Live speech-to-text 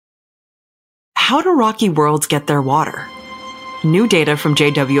How do rocky worlds get their water? New data from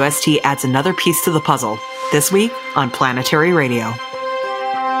JWST adds another piece to the puzzle, this week on Planetary Radio.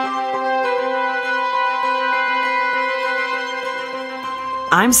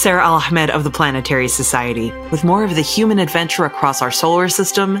 I'm Sarah Al-Ahmed of the Planetary Society, with more of the human adventure across our solar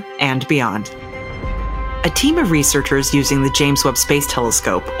system and beyond. A team of researchers using the James Webb Space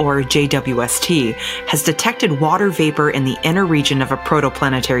Telescope, or JWST, has detected water vapor in the inner region of a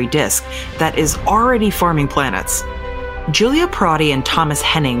protoplanetary disk that is already forming planets. Julia Perotti and Thomas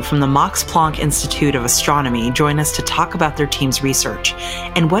Henning from the Max Planck Institute of Astronomy join us to talk about their team's research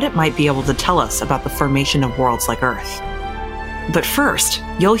and what it might be able to tell us about the formation of worlds like Earth. But first,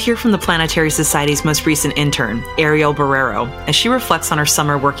 you'll hear from the Planetary Society's most recent intern, Ariel Barrero, as she reflects on her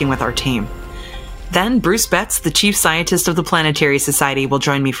summer working with our team. Then Bruce Betts, the chief scientist of the Planetary Society, will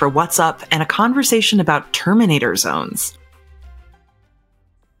join me for What's Up and a conversation about terminator zones.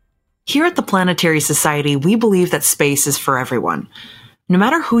 Here at the Planetary Society, we believe that space is for everyone. No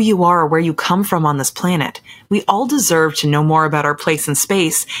matter who you are or where you come from on this planet, we all deserve to know more about our place in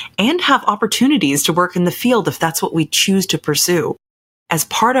space and have opportunities to work in the field if that's what we choose to pursue. As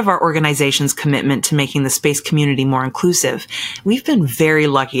part of our organization's commitment to making the space community more inclusive, we've been very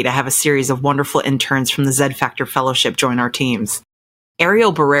lucky to have a series of wonderful interns from the Z-Factor Fellowship join our teams.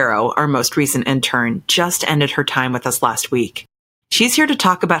 Ariel Barrero, our most recent intern, just ended her time with us last week. She's here to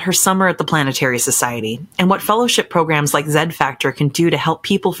talk about her summer at the Planetary Society and what fellowship programs like Z-Factor can do to help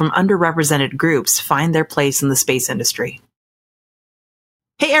people from underrepresented groups find their place in the space industry.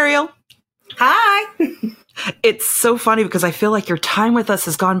 Hey, Ariel. Hi. It's so funny because I feel like your time with us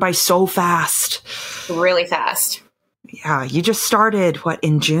has gone by so fast. Really fast. Yeah, you just started,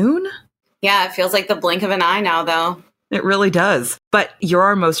 in June? Yeah, it feels like the blink of an eye now, though. It really does. But you're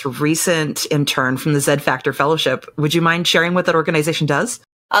our most recent intern from the Z-Factor Fellowship. Would you mind sharing what that organization does?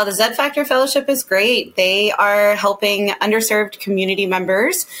 The Z-Factor Fellowship is great. They are helping underserved community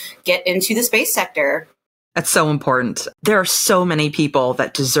members get into the space sector. That's so important. There are so many people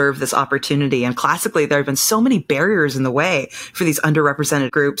that deserve this opportunity. And classically, there have been so many barriers in the way for these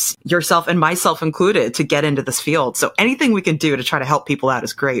underrepresented groups, yourself and myself included, to get into this field. So anything we can do to try to help people out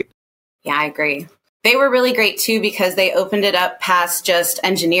is great. Yeah, I agree. They were really great, too, because they opened it up past just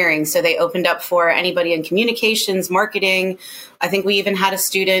engineering. So they opened up for anybody in communications, marketing. I think we even had a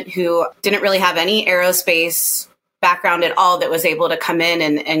student who didn't really have any aerospace background at all that was able to come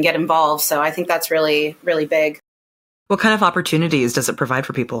in and get involved. So I think that's really, really big. What kind of opportunities does it provide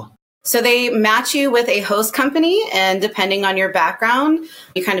for people? So they match you with a host company, and depending on your background,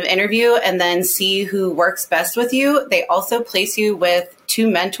 you kind of interview and then see who works best with you. They also place you with 2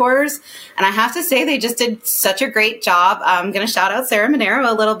 mentors. And I have to say, they just did such a great job. I'm going to shout out Sarah Monero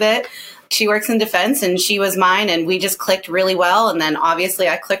a little bit. She works in defense and she was mine, and we just clicked really well. And then obviously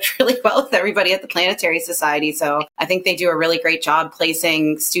I clicked really well with everybody at the Planetary Society. So I think they do a really great job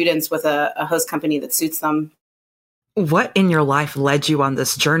placing students with a host company that suits them. What in your life led you on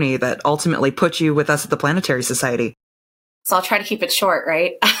this journey that ultimately put you with us at the Planetary Society? So I'll try to keep it short,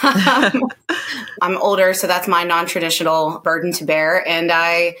 right? I'm older, so that's my non-traditional burden to bear. And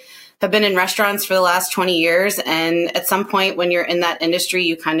I have been in restaurants for the last 20 years. And at some point when you're in that industry,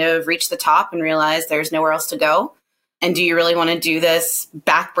 you kind of reach the top and realize there's nowhere else to go. And do you really want to do this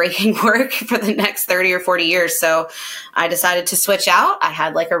back-breaking work for the next 30 or 40 years? So I decided to switch out. I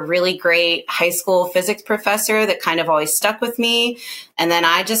had a really great high school physics professor that kind of always stuck with me. And then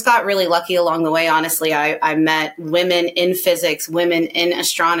I just got really lucky along the way. Honestly, I met women in physics, women in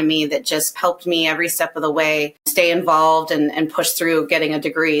astronomy that just helped me every step of the way stay involved and push through getting a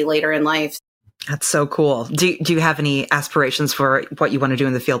degree later in life. That's so cool. Do you have any aspirations for what you want to do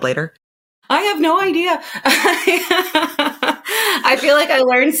in the field later? I have no idea. I feel like I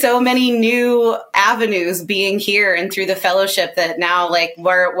learned so many new avenues being here and through the fellowship that now,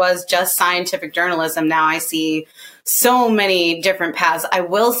 where it was just scientific journalism, now I see so many different paths. I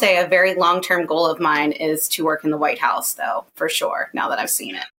will say a very long-term goal of mine is to work in the White House, though, for sure, now that I've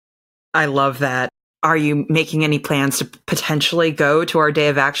seen it. I love that. Are you making any plans to potentially go to our Day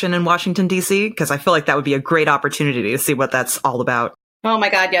of Action in Washington, D.C.? Because I feel like that would be a great opportunity to see what that's all about. Oh my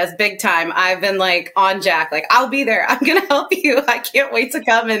God, yes, big time. I've been on Jack, I'll be there. I'm going to help you. I can't wait to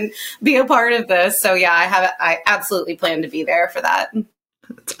come and be a part of this. So yeah, I absolutely plan to be there for that.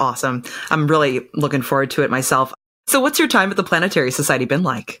 That's awesome. I'm really looking forward to it myself. So what's your time at the Planetary Society been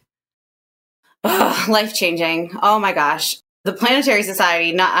like? Oh, life-changing. Oh my gosh. The Planetary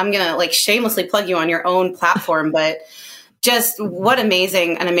Society, I'm going to shamelessly plug you on your own platform, but just what an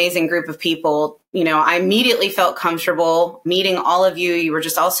amazing group of people. I immediately felt comfortable meeting all of you. You were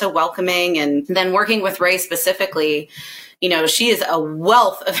just all so welcoming. And then working with Ray specifically, she is a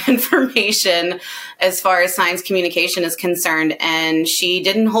wealth of information as far as science communication is concerned. And she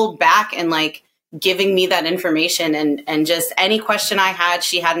didn't hold back in like giving me that information, and just any question I had,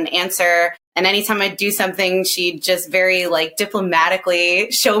 she had an answer. And anytime I'd do something, she'd just very like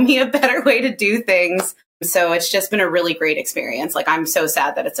diplomatically show me a better way to do things. So it's just been a really great experience. Like, I'm so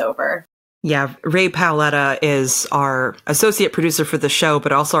sad that it's over. Yeah, Ray Paoletta is our associate producer for the show,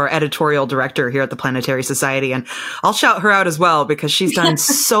 but also our editorial director here at the Planetary Society. And I'll shout her out as well, because she's done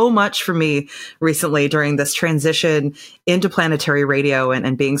so much for me recently during this transition into planetary radio,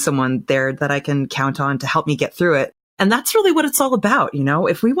 and being someone there that I can count on to help me get through it. And that's really what it's all about.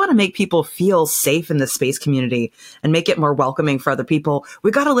 If we want to make people feel safe in the space community and make it more welcoming for other people,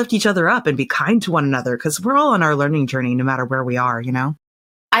 we got to lift each other up and be kind to one another, because we're all on our learning journey, no matter where we are,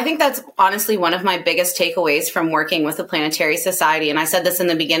 I think that's honestly one of my biggest takeaways from working with the Planetary Society. And I said this in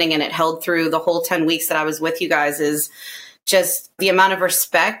the beginning, and it held through the whole 10 weeks that I was with you guys, is just the amount of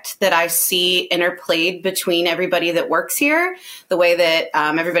respect that I see interplayed between everybody that works here, the way that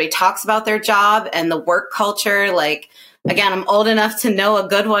everybody talks about their job and the work culture. Like, again, I'm old enough to know a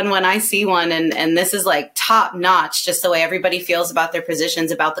good one when I see one. And this is like top notch, just the way everybody feels about their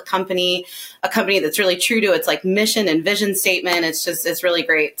positions, about the company, a company that's really true to its like mission and vision statement. It's really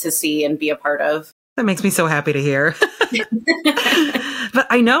great to see and be a part of. That makes me so happy to hear. But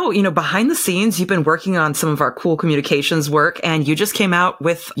I know, behind the scenes, you've been working on some of our cool communications work, and you just came out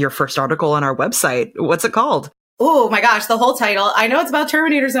with your first article on our website. What's it called? Oh my gosh, the whole title. I know it's about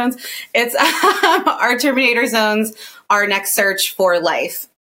Terminator zones. It's our Terminator zones, our next search for life.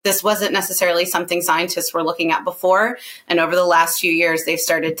 This wasn't necessarily something scientists were looking at before. And over the last few years, they've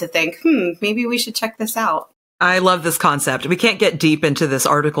started to think, maybe we should check this out. I love this concept. We can't get deep into this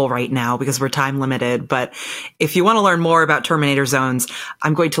article right now because we're time limited, but if you want to learn more about Terminator zones,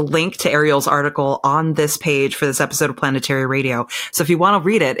 I'm going to link to Ariel's article on this page for this episode of Planetary Radio. So if you want to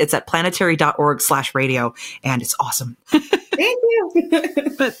read it, it's at planetary.org/radio, and it's awesome. Thank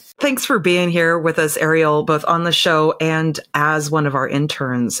you. But thanks for being here with us, Ariel, both on the show and as one of our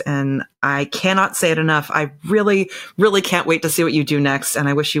interns. And I cannot say it enough. I really, really can't wait to see what you do next. And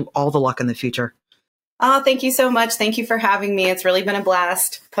I wish you all the luck in the future. Oh, thank you so much. Thank you for having me. It's really been a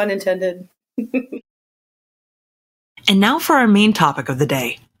blast. Pun intended. And now for our main topic of the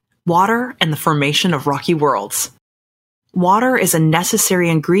day, water and the formation of rocky worlds. Water is a necessary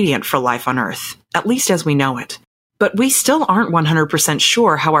ingredient for life on Earth, at least as we know it. But we still aren't 100%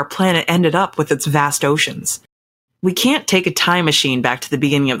 sure how our planet ended up with its vast oceans. We can't take a time machine back to the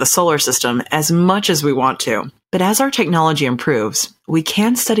beginning of the solar system as much as we want to. But as our technology improves, we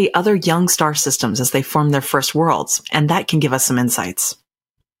can study other young star systems as they form their first worlds, and that can give us some insights.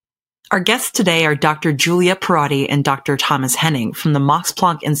 Our guests today are Dr. Julia Perotti and Dr. Thomas Henning from the Max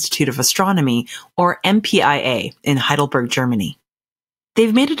Planck Institute of Astronomy, or MPIA, in Heidelberg, Germany.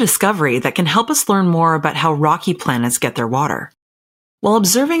 They've made a discovery that can help us learn more about how rocky planets get their water. While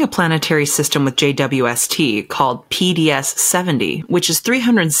observing a planetary system with JWST called PDS-70, which is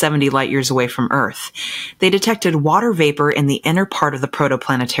 370 light-years away from Earth, they detected water vapor in the inner part of the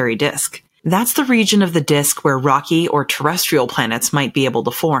protoplanetary disk. That's the region of the disk where rocky or terrestrial planets might be able to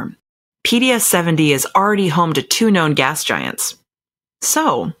form. PDS-70 is already home to 2 known gas giants.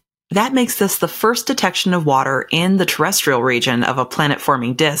 So, that makes this the first detection of water in the terrestrial region of a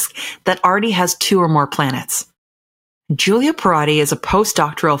planet-forming disk that already has 2 or more planets. Julia Perotti is a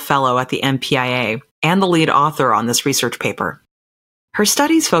postdoctoral fellow at the MPIA and the lead author on this research paper. Her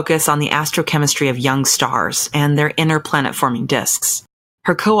studies focus on the astrochemistry of young stars and their inner planet-forming disks.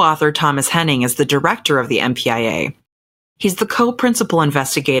 Her co-author, Thomas Henning, is the director of the MPIA. He's the co-principal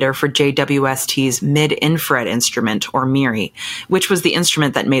investigator for JWST's Mid-Infrared Instrument, or MIRI, which was the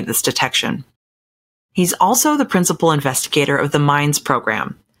instrument that made this detection. He's also the principal investigator of the MINDS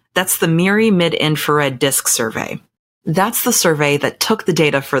program. That's the MIRI Mid-Infrared Disk Survey. That's the survey that took the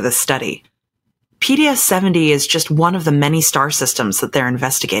data for this study. PDS-70 is just one of the many star systems that they're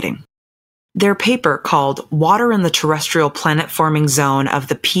investigating. Their paper, called Water in the Terrestrial Planet-Forming Zone of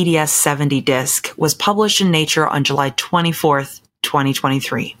the PDS-70 Disk, was published in Nature on July 24th,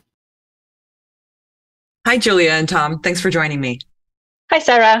 2023. Hi, Julia and Tom. Thanks for joining me. Hi,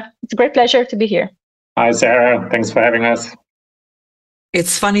 Sarah. It's a great pleasure to be here. Hi, Sarah. Thanks for having us.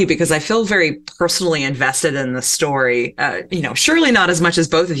 It's funny because I feel very personally invested in the story. Surely not as much as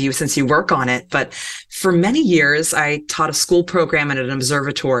both of you since you work on it, but for many years I taught a school program at an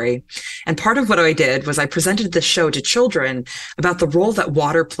observatory. And part of what I did was I presented this show to children about the role that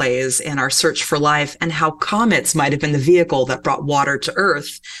water plays in our search for life and how comets might have been the vehicle that brought water to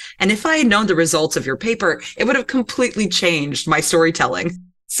Earth. And if I had known the results of your paper, it would have completely changed my storytelling.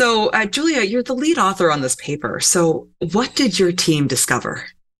 So, Julia, you're the lead author on this paper. So, what did your team discover?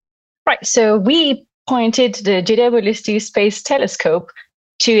 Right. So we pointed the JWST Space Telescope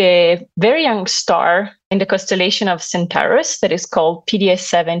to a very young star in the constellation of Centaurus that is called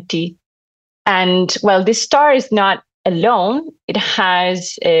PDS-70. And well, this star is not alone. It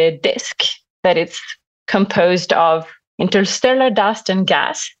has a disk that is composed of interstellar dust and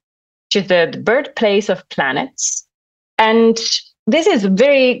gas, which is the birthplace of planets. And this is a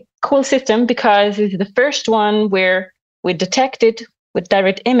very cool system because it's the first one where we detected with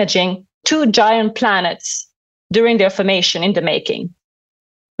direct imaging 2 giant planets during their formation in the making.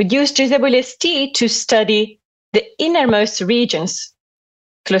 We used JWST to study the innermost regions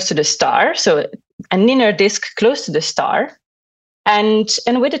close to the star, so an inner disk close to the star, and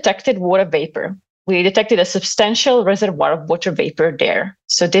we detected water vapor. We detected a substantial reservoir of water vapor there.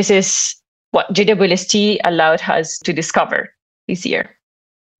 So this is what JWST allowed us to discover this year.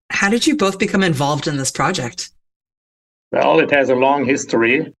 How did you both become involved in this project? Well, it has a long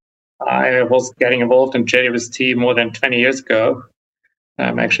history. I was getting involved in JWST more than 20 years ago.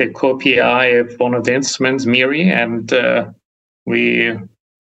 I'm actually a co-PI of one of the instruments, MIRI, and we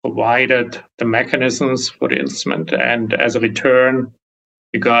provided the mechanisms for the instrument. And as a return,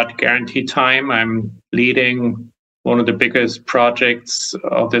 we got guaranteed time. I'm leading one of the biggest projects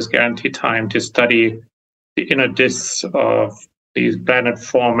of this guaranteed time to study the inner disks of these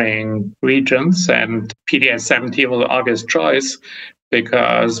planet-forming regions. And PDS-70 was an obvious choice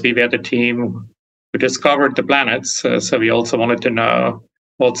because we were the team who discovered the planets. So we also wanted to know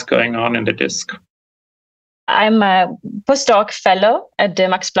what's going on in the disk. I'm a postdoc fellow at the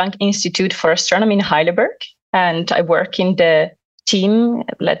Max Planck Institute for Astronomy in Heidelberg, and I work in the team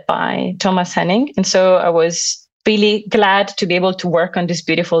led by Thomas Henning. And so I was really glad to be able to work on this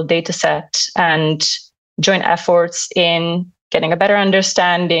beautiful data set and join efforts in getting a better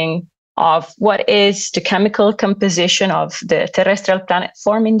understanding of what is the chemical composition of the terrestrial planet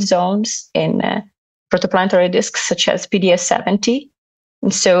forming zones in protoplanetary disks such as PDS-70.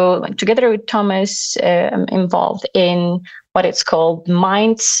 And so together with Thomas, I'm involved in what it's called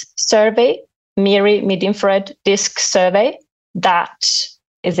MINDS survey, MIRI Mid-Infrared Disk Survey. That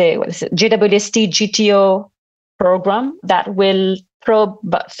is a JWST GTO program that will probe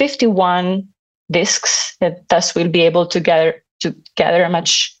about 51 disks, that thus we'll be able to gather a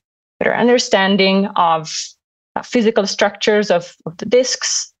much better understanding of physical structures of the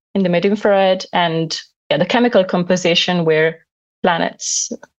disks in the mid-infrared and the chemical composition where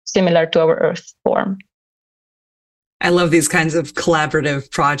planets similar to our Earth form. I love these kinds of collaborative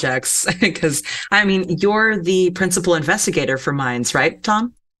projects because, I mean, you're the principal investigator for MINDS, right,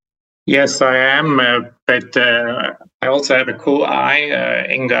 Tom? Yes, I am, but I also have a co-I,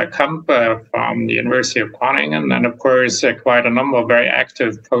 Inga Kamp from the University of Groningen, and of course quite a number of very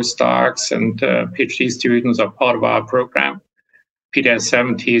active postdocs and PhD students are part of our program.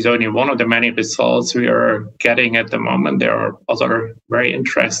 PDS-70 is only one of the many results we are getting at the moment. There are other very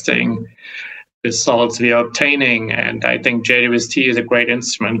interesting results we are obtaining, and I think JWST is a great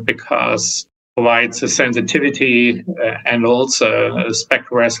instrument because provides a sensitivity and also a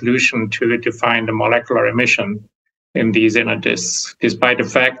spectral resolution to define the molecular emission in these inner disks. Despite the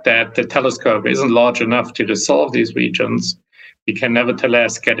fact that the telescope isn't large enough to dissolve these regions, we can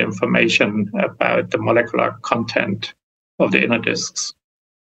nevertheless get information about the molecular content of the inner disks.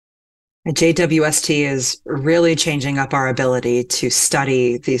 JWST is really changing up our ability to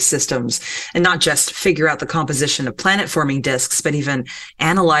study these systems and not just figure out the composition of planet-forming disks, but even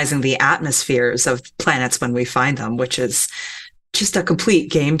analyzing the atmospheres of planets when we find them, which is just a complete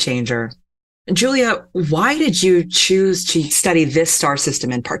game changer. Julia, why did you choose to study this star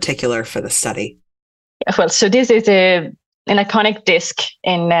system in particular for the study? Well, so this is an iconic disk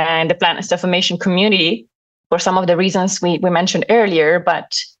in the planet star formation community for some of the reasons we mentioned earlier,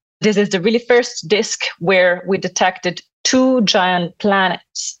 but this is the really first disk where we detected 2 giant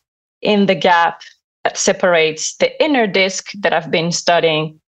planets in the gap that separates the inner disk that I've been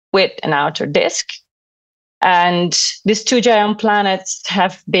studying with an outer disk. And these 2 giant planets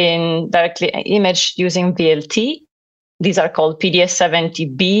have been directly imaged using VLT. These are called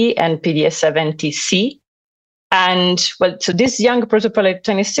PDS-70b and PDS-70c. And well, so this young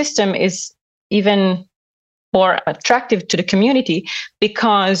protoplanetary system is even more attractive to the community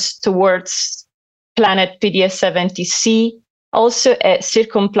because towards planet PDS-70c, also a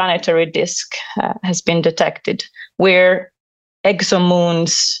circumplanetary disk has been detected where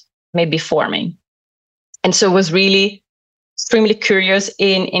exomoons may be forming. And so was really extremely curious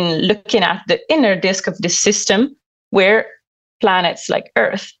in looking at the inner disk of this system where planets like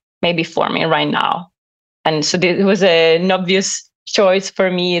Earth may be forming right now. And so it was an obvious choice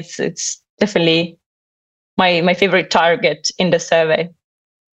for me. It's definitely my favorite target in the survey.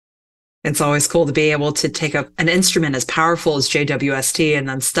 It's always cool to be able to take an instrument as powerful as JWST and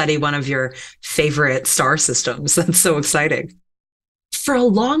then study one of your favorite star systems. That's so exciting. For a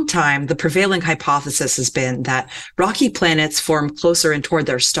long time, the prevailing hypothesis has been that rocky planets form closer and toward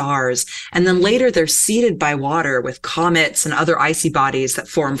their stars, and then later they're seeded by water with comets and other icy bodies that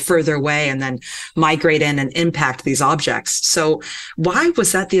form further away and then migrate in and impact these objects. So why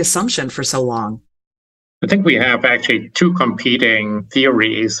was that the assumption for so long? I think we have actually two competing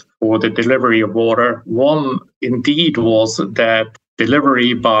theories for the delivery of water. One indeed was that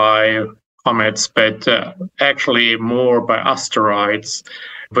delivery by comets, but actually more by asteroids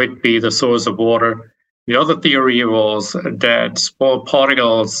would be the source of water. The other theory was that small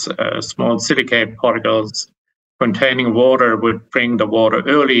particles, small silicate particles containing water would bring the water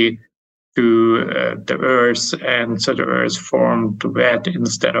early to the Earth, and so the Earth formed wet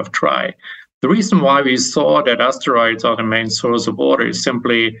instead of dry. The reason why we saw that asteroids are the main source of water is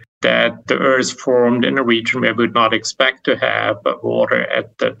simply that the Earth formed in a region where we would not expect to have water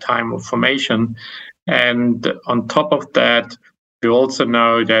at the time of formation. And on top of that, we also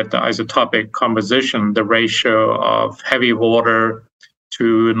know that the isotopic composition, the ratio of heavy water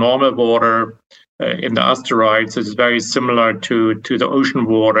to normal water in the asteroids, is very similar to the ocean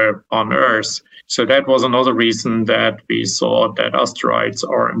water on Earth. So that was another reason that we saw that asteroids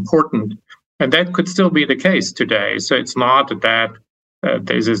are important. And that could still be the case today. So it's not that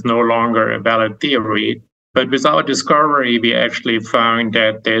this is no longer a valid theory. But with our discovery, we actually found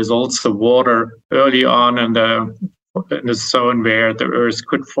that there's also water early on in the zone where the Earth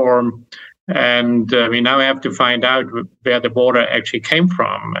could form. And we now have to find out where the water actually came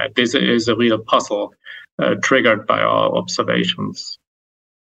from. This is a real puzzle triggered by our observations.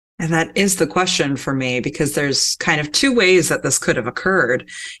 And that is the question for me, because there's kind of two ways that this could have occurred.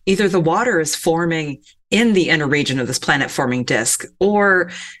 Either the water is forming in the inner region of this planet-forming disk,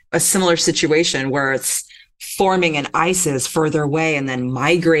 or a similar situation where it's forming in ices further away and then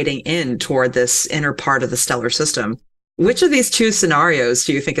migrating in toward this inner part of the stellar system. Which of these two scenarios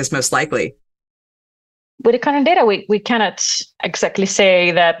do you think is most likely? With the current data, we cannot exactly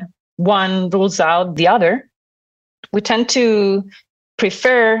say that one rules out the other. We tend to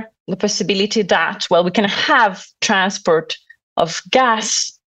prefer the possibility that, well, we can have transport of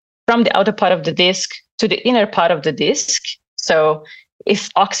gas from the outer part of the disk to the inner part of the disk. So if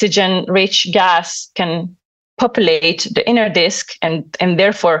oxygen-rich gas can populate the inner disk and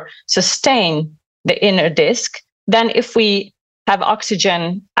therefore sustain the inner disk, then if we have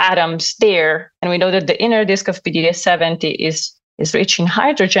oxygen atoms there, and we know that the inner disk of PDS-70 is rich in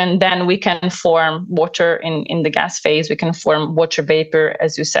hydrogen, then we can form water in the gas phase. We can form water vapor,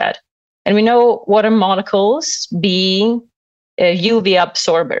 as you said. And we know water molecules being UV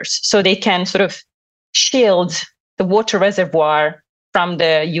absorbers, so they can sort of shield the water reservoir from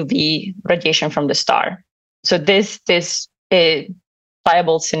the UV radiation from the star. So this is a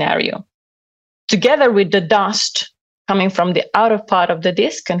viable scenario. Together with the dust coming from the outer part of the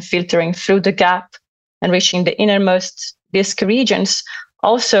disk and filtering through the gap and reaching the innermost disk regions,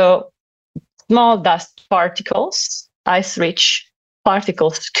 also small dust particles, ice-rich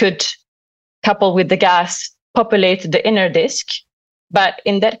particles, could, coupled with the gas, populate the inner disk. But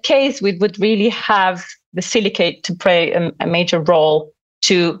in that case, we would really have the silicate to play a major role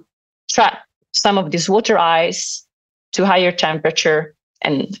to trap some of this water ice to higher temperature,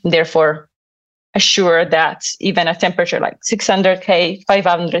 and therefore assure that even at temperature like 600K,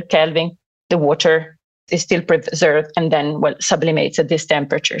 500 Kelvin, the water is still preserved and then sublimates at these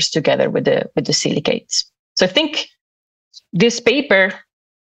temperatures together with the silicates. So I think this paper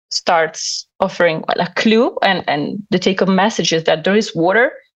starts offering a clue, and the take-home message is that there is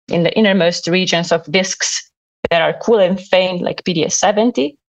water in the innermost regions of disks that are cool and faint like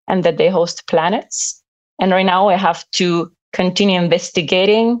PDS-70, and that they host planets. And right now I have to continue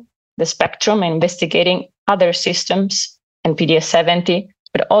investigating the spectrum, investigating other systems and PDS-70,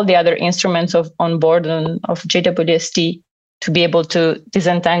 but all the other instruments on board of JWST to be able to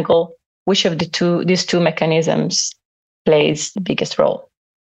disentangle which of these two mechanisms plays the biggest role.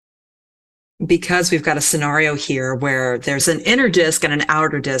 Because we've got a scenario here where there's an inner disk and an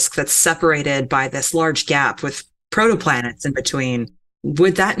outer disk that's separated by this large gap with protoplanets in between,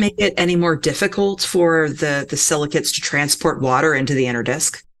 would that make it any more difficult for the silicates to transport water into the inner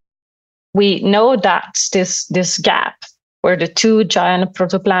disk? We know that this gap where the two giant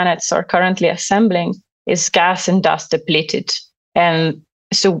protoplanets are currently assembling is gas and dust depleted. And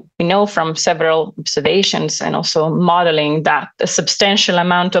so we know from several observations and also modeling that a substantial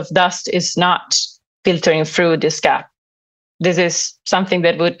amount of dust is not filtering through this gap. this is something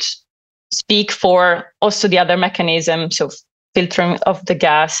that would speak for also the other mechanisms of filtering of the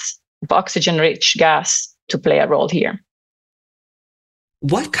gas, of oxygen-rich gas, to play a role here.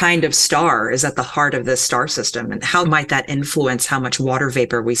 What kind of star is at the heart of this star system, and how might that influence how much water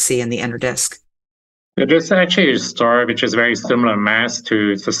vapor we see in the inner disk? It is actually a star which is very similar mass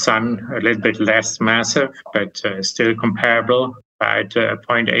to the Sun, a little bit less massive, but still comparable, about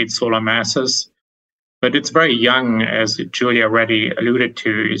 0.8 solar masses. But it's very young, as Julia already alluded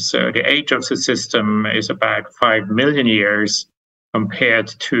to. So the age of the system is about 5 million years compared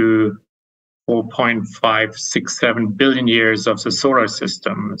to 4.567 billion years of the solar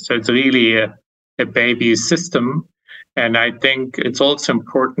system. So it's really a baby system. And I think it's also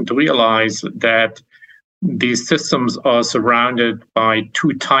important to realize that these systems are surrounded by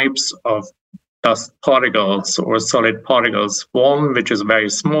two types of dust particles or solid particles. One, which is very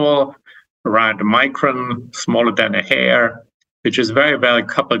small, around a micron, smaller than a hair, which is very well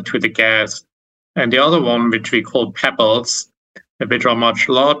coupled to the gas. And the other one, which we call pebbles, which are much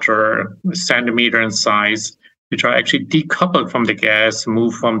larger, a centimeter in size, which are actually decoupled from the gas,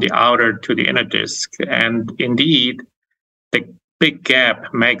 move from the outer to the inner disk. And indeed, the big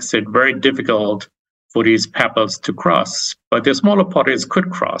gap makes it very difficult for these pebbles to cross. But the smaller particles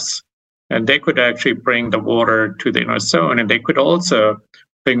could cross, and they could actually bring the water to the inner zone, and they could also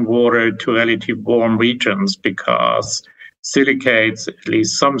bring water to relatively warm regions, because silicates, at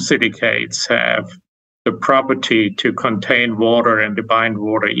least some silicates, have the property to contain water and to bind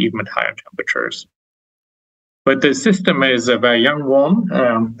water even at higher temperatures. But the system is a very young one,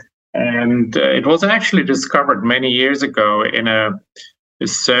 and it was actually discovered many years ago in a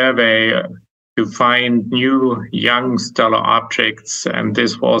survey to find new young stellar objects, and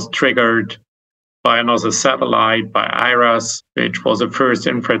this was triggered by another satellite, by IRAS, which was the first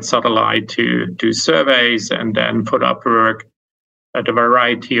infrared satellite to do surveys and then put up work at a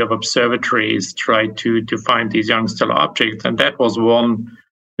variety of observatories, tried to find these young stellar objects. And that was one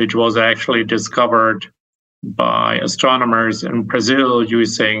which was actually discovered by astronomers in Brazil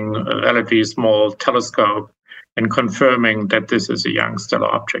using a relatively small telescope and confirming that this is a young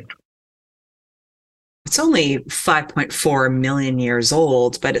stellar object. It's only 5.4 million years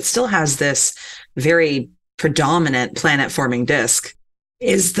old, but it still has this very predominant planet-forming disk.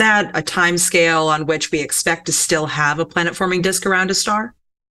 Is that a timescale on which we expect to still have a planet-forming disk around a star?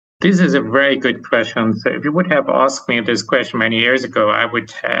 This is a very good question. So if you would have asked me this question many years ago, I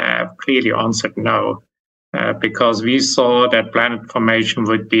would have clearly answered no, because we saw that planet formation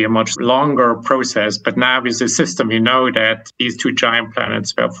would be a much longer process. But now with the system, you know that these two giant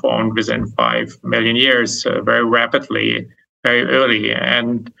planets were formed within 5 million years, very rapidly, very early.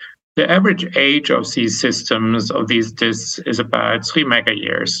 And the average age of these systems, of these disks, is about 3 mega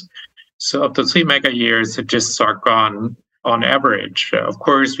years. So after 3 mega years, the disks are gone on average. Of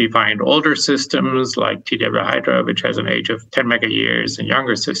course, we find older systems like TW Hydra, which has an age of 10 mega years, and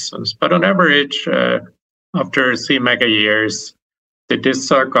younger systems. But on average, after 3 mega years, the disks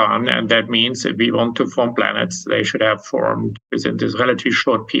are gone. And that means if we want to form planets, they should have formed within this relatively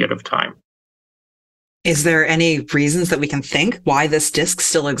short period of time. Is there any reasons that we can think why this disk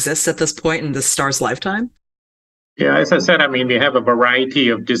still exists at this point in the star's lifetime? Yeah, as I said, I mean, we have a variety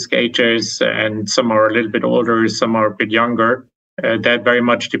of disk ages, and some are a little bit older, some are a bit younger. That very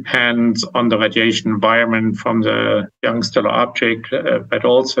much depends on the radiation environment from the young stellar object, but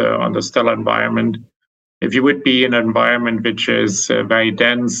also on the stellar environment. If you would be in an environment which is very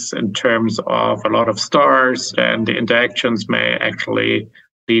dense in terms of a lot of stars, then the interactions may actually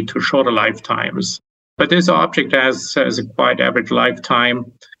lead to shorter lifetimes. But this object has a quite average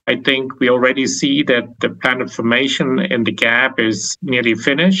lifetime. I think we already see that the planet formation in the gap is nearly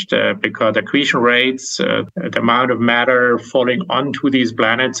finished because accretion rates, the amount of matter falling onto these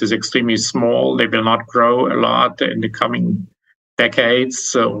planets is extremely small. They will not grow a lot in the coming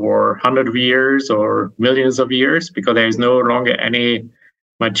decades or hundreds of years or millions of years, because there is no longer any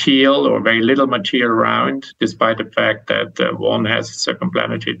material or very little material around, despite the fact that one has a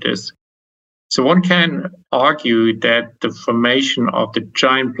circumplanetary disk. So one can argue that the formation of the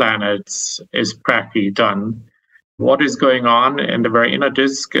giant planets is practically done. What is going on in the very inner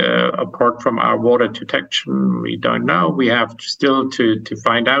disk, apart from our water detection, we don't know. We have still to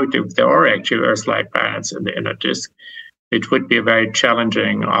find out if there are actually Earth-like planets in the inner disk. It would be a very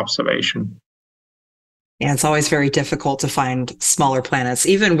challenging observation. Yeah, it's always very difficult to find smaller planets.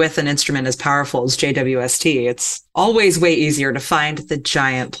 Even with an instrument as powerful as JWST, it's always way easier to find the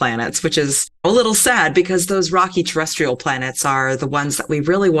giant planets, which is a little sad because those rocky terrestrial planets are the ones that we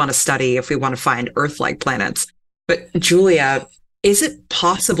really want to study if we want to find Earth-like planets. But Julia, Is it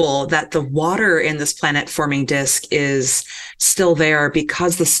possible that the water in this planet-forming disk is still there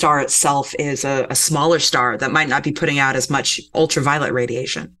because the star itself is a smaller star that might not be putting out as much ultraviolet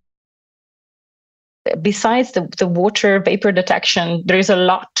radiation? Besides the water vapor detection, there is a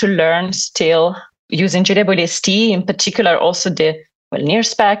lot to learn still using JWST, in particular also the near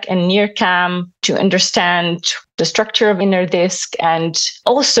spec and near cam, to understand the structure of inner disk, and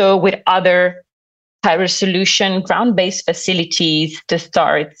also with other high resolution ground-based facilities, the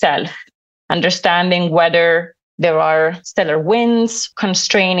star itself, understanding whether there are stellar winds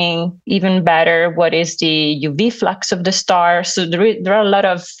constraining, even better, what is the UV flux of the star. So there are a lot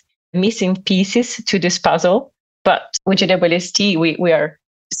of missing pieces to this puzzle. But with JWST, we are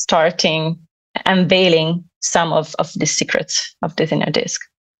starting unveiling some of the secrets of this inner disk.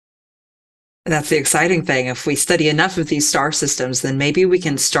 That's the exciting thing. If we study enough of these star systems, then maybe we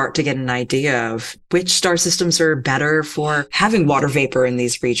can start to get an idea of which star systems are better for having water vapor in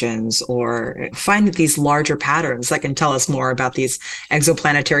these regions, or find these larger patterns that can tell us more about these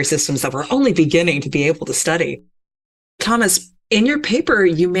exoplanetary systems that we're only beginning to be able to study. Thomas, in your paper,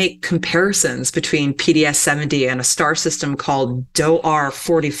 you make comparisons between PDS-70 and a star system called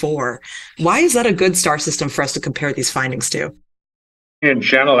DOR-44. Why is that a good star system for us to compare these findings to? In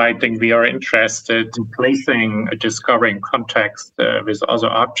general, I think we are interested in placing a discovery in context with other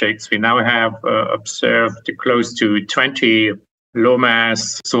objects. We now have observed close to 20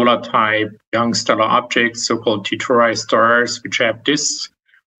 low-mass solar-type young stellar objects, so-called T-Tauri stars, which have disks.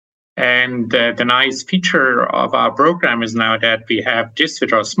 And the nice feature of our program is now that we have disks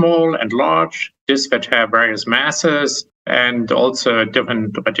which are small and large, disks that have various masses, and also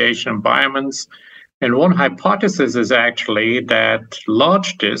different radiation environments. And one hypothesis is actually that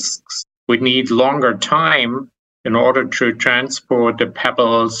large disks would need longer time in order to transport the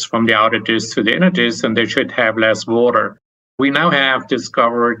pebbles from the outer disk to the inner disk, and they should have less water. We now have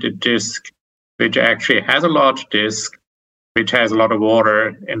discovered a disk which actually has a large disk, which has a lot of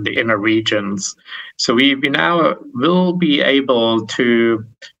water in the inner regions. So we now will be able to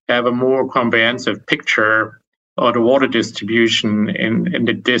have a more comprehensive picture of the water distribution in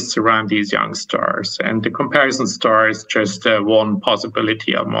the disks around these young stars. And the comparison star is just one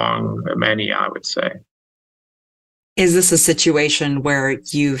possibility among many, I would say. Is this a situation where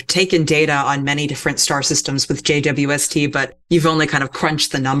you've taken data on many different star systems with JWST, but you've only kind of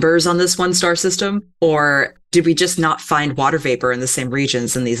crunched the numbers on this one star system? Or did we just not find water vapor in the same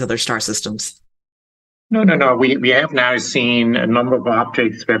regions in these other star systems? No. We have now seen a number of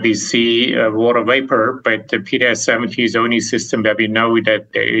objects where we see water vapor, but the PDS-70 is the only system where we know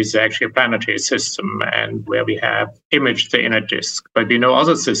that there is actually a planetary system and where we have imaged the inner disk. But we know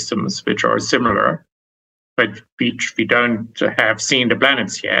other systems which are similar, but we don't have seen the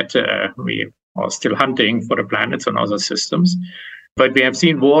planets yet. We are still hunting for the planets and other systems. But we have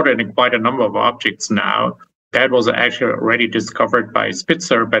seen water in quite a number of objects now. That was actually already discovered by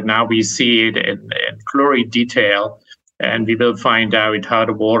Spitzer, but now we see it in chlorine detail, and we will find out how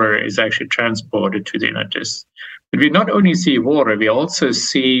the water is actually transported to the inner disk. But we not only see water, we also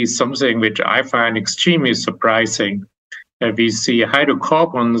see something which I find extremely surprising. We see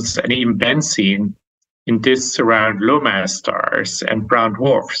hydrocarbons and even benzene in disks around low-mass stars and brown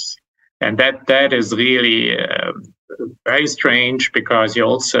dwarfs. And that is really very strange, because you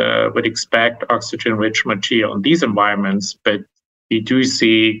also would expect oxygen-rich material in these environments, but we do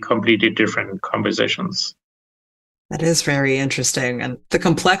see completely different compositions. That is very interesting. And the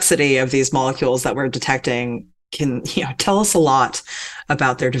complexity of these molecules that we're detecting can tell us a lot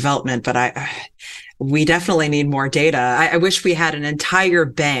about their development, but we definitely need more data. I wish we had an entire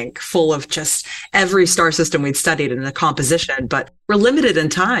bank full of just every star system we'd studied and the composition, but we're limited in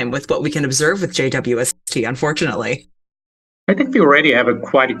time with what we can observe with JWST, unfortunately. I think we already have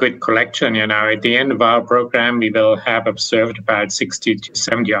quite a good collection. At the end of our program, we will have observed about 60 to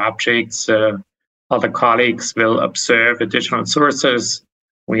 70 objects. Other colleagues will observe additional sources.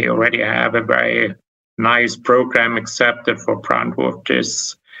 We already have a very nice program accepted for brown dwarf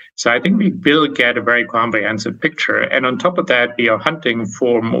disks. So I think we will get a very comprehensive picture. And on top of that, we are hunting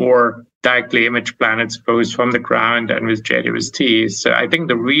for more directly imaged planets, both from the ground and with JWST. So I think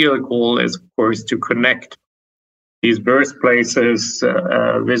the real goal is, of course, to connect these birthplaces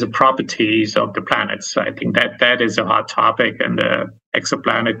with the properties of the planets. So I think that is a hot topic in the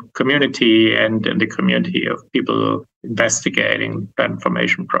exoplanet community and in the community of people investigating that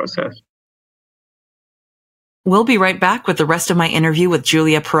information process. We'll be right back with the rest of my interview with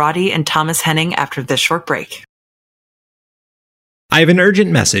Julia Perotti and Thomas Henning after this short break. I have an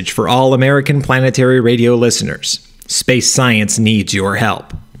urgent message for all American Planetary Radio listeners. Space science needs your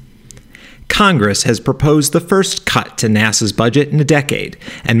help. Congress has proposed the first cut to NASA's budget in a decade,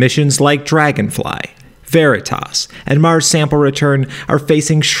 and missions like Dragonfly, Veritas, and Mars Sample Return are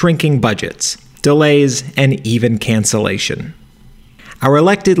facing shrinking budgets, delays, and even cancellation. Our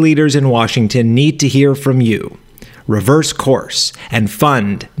elected leaders in Washington need to hear from you. Reverse course and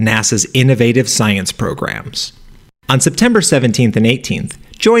fund NASA's innovative science programs. On September 17th and 18th,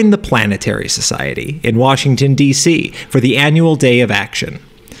 join the Planetary Society in Washington, D.C. for the annual Day of Action.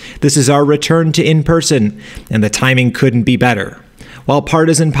 This is our return to in-person, and the timing couldn't be better. While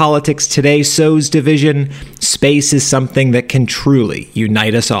partisan politics today sows division, space is something that can truly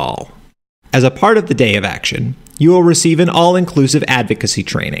unite us all. As a part of the Day of Action, you will receive an all-inclusive advocacy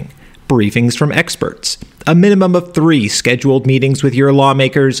training, briefings from experts, a minimum of 3 scheduled meetings with your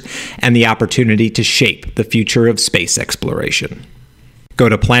lawmakers, and the opportunity to shape the future of space exploration. Go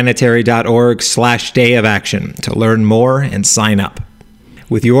to planetary.org/Day of Action to learn more and sign up.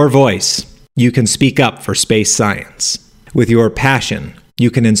 With your voice, you can speak up for space science. With your passion, you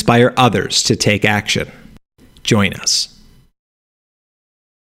can inspire others to take action. Join us.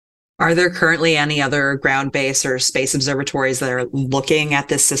 Are there currently any other ground-based or space observatories that are looking at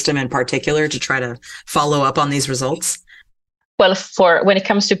this system in particular to try to follow up on these results? Well, when it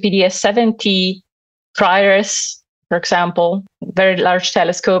comes to PDS-70, CRIRIS, for example, very large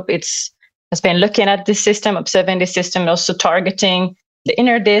telescope, has been looking at this system, observing this system, also targeting the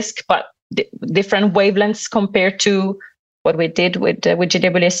inner disk, but different wavelengths compared to what we did with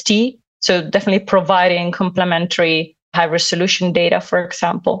JWST. So definitely providing complementary high-resolution data, for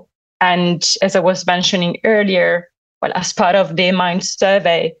example. And as I was mentioning earlier, well, as part of the MIND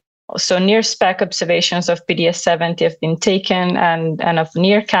survey, also near-spec observations of PDS-70 have been taken and of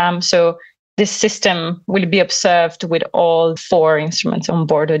NIRCam. So this system will be observed with all 4 instruments on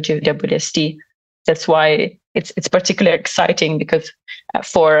board of JWST. That's why it's particularly exciting, because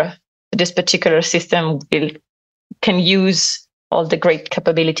for this particular system, we can use all the great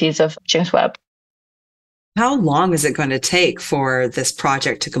capabilities of James Webb. How long is it going to take for this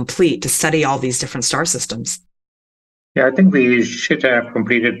project to complete, to study all these different star systems? Yeah, I think we should have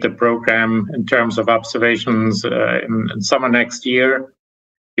completed the program in terms of observations in summer next year.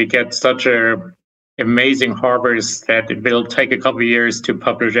 We get such amazing harbors that it will take a couple of years to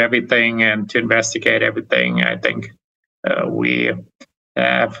publish everything and to investigate everything. I think we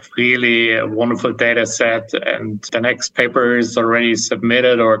have really a wonderful data set, and the next paper is already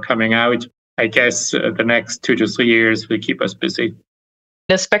submitted or coming out. I guess the next 2 to 3 years will keep us busy.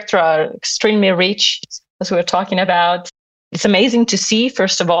 The spectra are extremely rich, as we were talking about. It's amazing to see,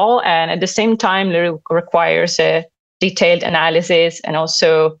 first of all, and at the same time, it requires a detailed analysis and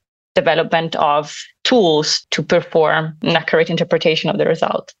also development of tools to perform an accurate interpretation of the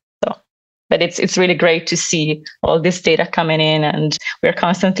result. But it's really great to see all this data coming in, and we're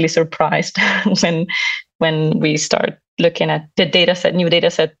constantly surprised when we start looking at the new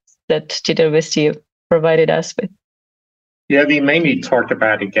data set that JWST provided us with. Yeah, we mainly talked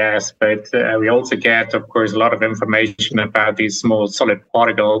about the gas, but we also get, of course, a lot of information about these small solid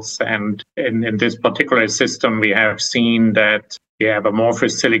particles. And in this particular system, we have seen that we have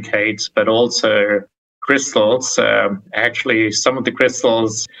amorphous silicates, but also crystals. Actually, some of the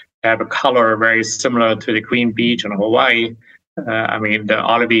crystals have a color very similar to the green beach in Hawaii. The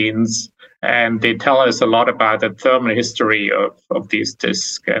olivines. And they tell us a lot about the thermal history of these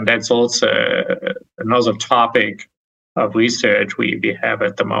disks. And that's also another topic of research we have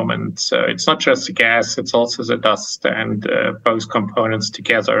at the moment. So it's not just the gas, it's also the dust, and both components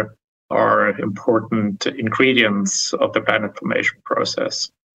together are important ingredients of the planet formation process.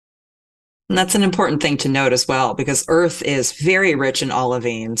 And that's an important thing to note as well, because Earth is very rich in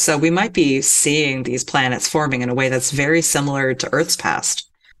olivine. So we might be seeing these planets forming in a way that's very similar to Earth's past.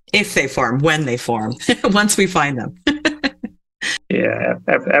 If they form, when they form, once we find them. Yeah,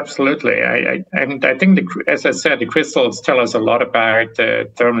 absolutely. I think, as I said, the crystals tell us a lot about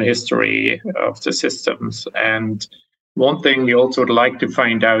the thermal history of the systems. And one thing we also would like to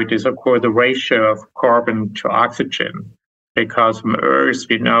find out is, of course, the ratio of carbon to oxygen. Because from Earth,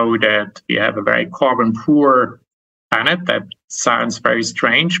 we know that we have a very carbon-poor planet. That sounds very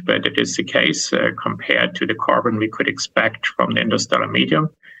strange, but it is the case compared to the carbon we could expect from the interstellar medium.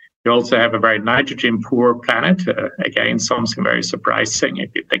 We also have a very nitrogen-poor planet, again, something very surprising if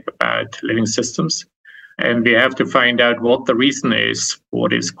you think about living systems. And we have to find out what the reason is for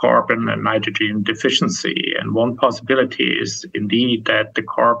this carbon and nitrogen deficiency. And one possibility is indeed that the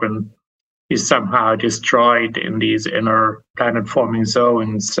carbon is somehow destroyed in these inner planet-forming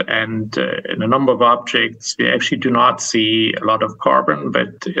zones. And in a number of objects, we actually do not see a lot of carbon,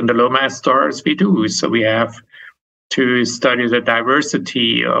 but in the low-mass stars, we do. So we have to study the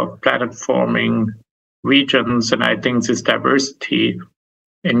diversity of planet-forming regions, and I think this diversity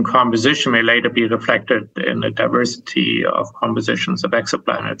in composition may later be reflected in the diversity of compositions of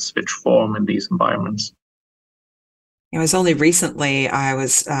exoplanets which form in these environments. It was only recently I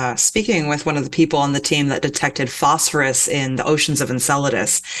was speaking with one of the people on the team that detected phosphorus in the oceans of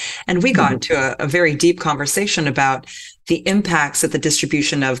Enceladus. And we got into a very deep conversation about the impacts that the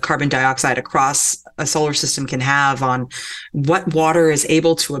distribution of carbon dioxide across a solar system can have on what water is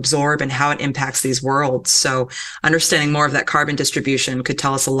able to absorb and how it impacts these worlds. So understanding more of that carbon distribution could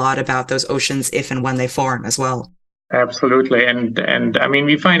tell us a lot about those oceans if and when they form as well. Absolutely. And I mean,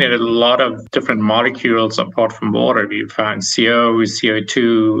 we find it in a lot of different molecules apart from water. We find CO,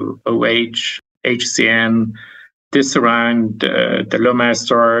 CO2, OH, HCN. This around the low mass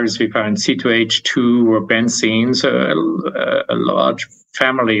stars, we find C2H2 or benzene, so a large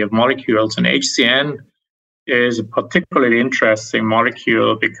family of molecules. And HCN is a particularly interesting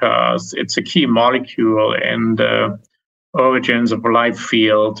molecule because it's a key molecule in the origins of a life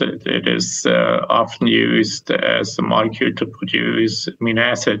field. It is often used as a molecule to produce amino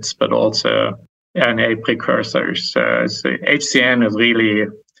acids, but also RNA precursors. So HCN is really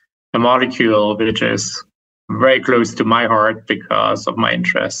a molecule which is very close to my heart because of my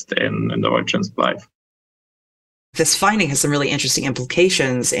interest in the origins of life. This finding has some really interesting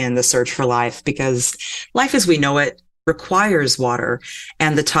implications in the search for life because life as we know it requires water,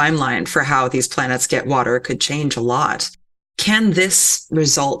 and the timeline for how these planets get water could change a lot. Can this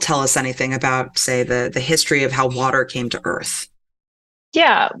result tell us anything about, say, the history of how water came to Earth?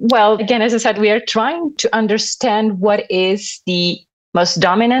 Yeah, well, again, as I said, we are trying to understand what is the most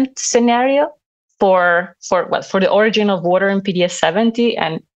dominant scenario for the origin of water in PDS-70,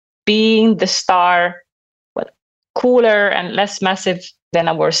 and being the star cooler and less massive than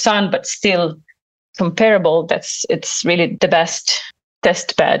our sun, but still comparable. It's really the best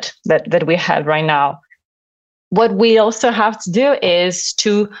test bed that we have right now. What we also have to do is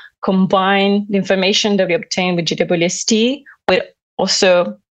to combine the information that we obtain with JWST with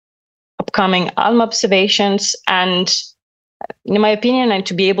also upcoming ALMA observations, and in my opinion, and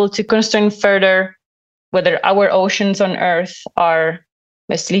to be able to constrain further whether our oceans on Earth are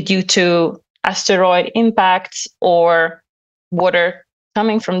mostly due to asteroid impacts or water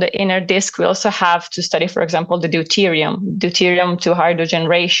coming from the inner disk. We also have to study, for example, the deuterium to hydrogen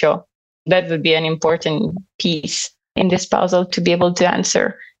ratio. That would be an important piece in this puzzle to be able to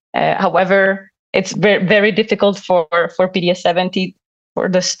answer. However, it's very, very difficult for PDS-70, for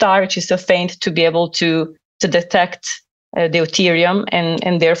the star, which is so faint, to be able to detect deuterium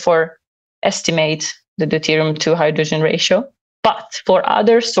and therefore estimate the deuterium to hydrogen ratio. But for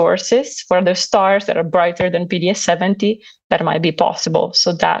other sources, for other stars that are brighter than PDS-70, that might be possible.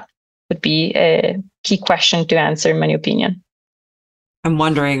 So that would be a key question to answer, in my opinion. I'm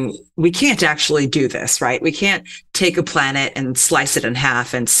wondering, we can't actually do this, right? We can't take a planet and slice it in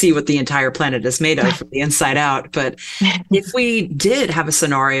half and see what the entire planet is made of from the inside out. But if we did have a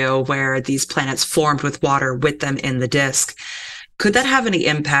scenario where these planets formed with water with them in the disk, could that have any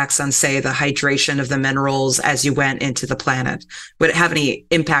impacts on, say, the hydration of the minerals as you went into the planet? Would it have any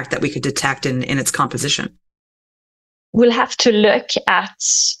impact that we could detect in its composition? We'll have to look at,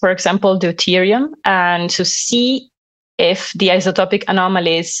 for example, deuterium, and to see if the isotopic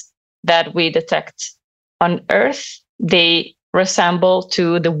anomalies that we detect on Earth, they resemble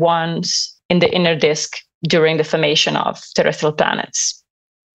to the ones in the inner disk during the formation of terrestrial planets.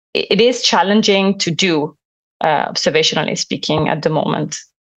 It is challenging to do, observationally speaking, at the moment,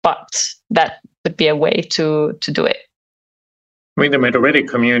 but that would be a way to do it. I mean, the meteoritic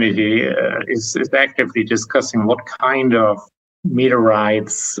community is actively discussing what kind of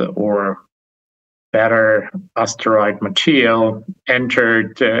meteorites or better asteroid material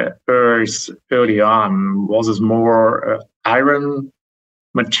entered Earth early on. Was it more iron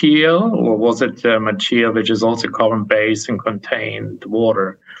material, or was it material which is also carbon-based and contained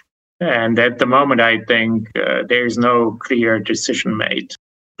water? And at the moment, I think there is no clear decision made.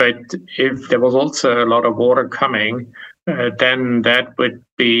 But if there was also a lot of water coming, then that would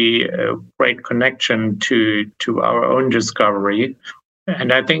be a great connection to our own discovery.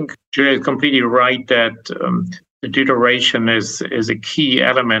 And I think Julia is completely right that the deuteration is a key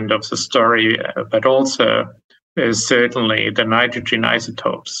element of the story, but also is certainly the nitrogen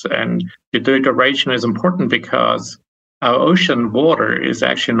isotopes. And the deuteration is important because our ocean water is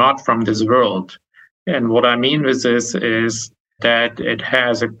actually not from this world. And what I mean with this is that it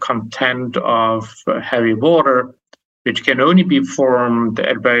has a content of heavy water, which can only be formed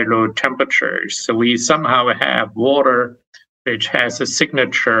at very low temperatures. So we somehow have water which has a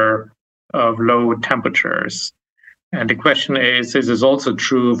signature of low temperatures. And the question is this also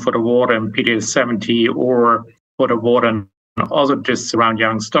true for the water in PDS-70 or for the water in other disks around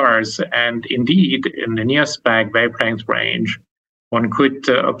young stars? And indeed, in the near-spec wavelength range, one could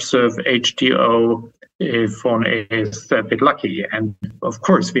observe HDO if one is a bit lucky. And of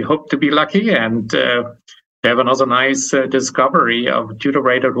course, we hope to be lucky and have another nice discovery of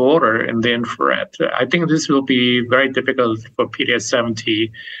deuterated water in the infrared. I think this will be very difficult for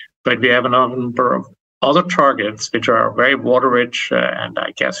PDS-70, but we have a number of other targets which are very water-rich and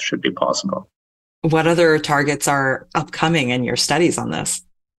I guess should be possible. What other targets are upcoming in your studies on this?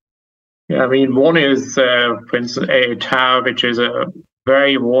 Yeah, I mean, one is, for instance, A tau, which is a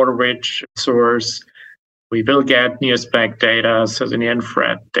very water-rich source. We will get near-spec data, so the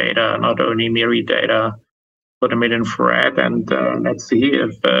infrared data, not only MIRI data for the mid-infrared. And let's see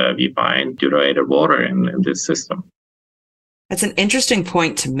if we find deuterated water in this system. That's an interesting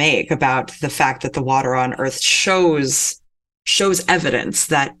point to make about the fact that the water on Earth shows evidence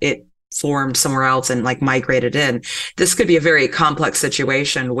that it formed somewhere else and like migrated in. This could be a very complex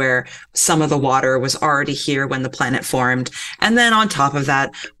situation where some of the water was already here when the planet formed. And then on top of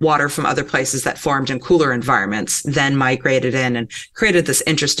that, water from other places that formed in cooler environments then migrated in and created this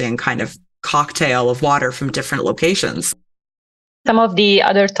interesting kind of cocktail of water from different locations. Some of the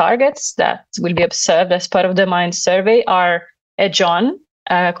other targets that will be observed as part of the MIND survey are edge-on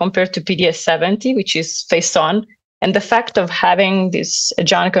compared to PDS-70, which is face-on. And the fact of having this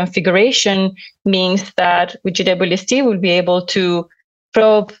edge-on configuration means that with JWST, we'll be able to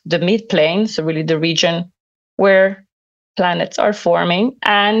probe the midplane, so really the region where planets are forming.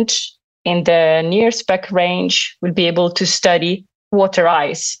 And in the near spec range, we'll be able to study water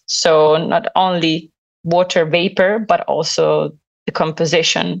ice. So not only water vapor, but also the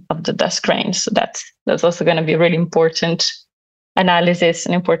composition of the dust grains. So that's also going to be a really important analysis,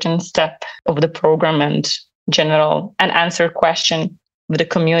 an important step of the program and general and answer question with the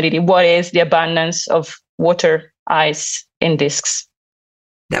community. What is the abundance of water ice in disks?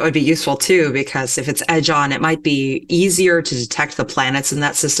 That would be useful too, because if it's edge on, it might be easier to detect the planets in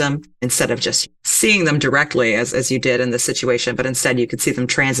that system instead of just seeing them directly as you did in this situation, but instead you could see them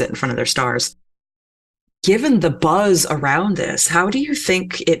transit in front of their stars. Given the buzz around this, how do you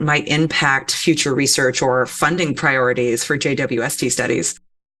think it might impact future research or funding priorities for JWST studies?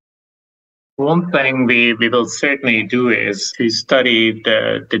 One thing we will certainly do is to study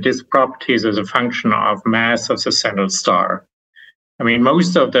the disk properties as a function of mass of the central star. I mean,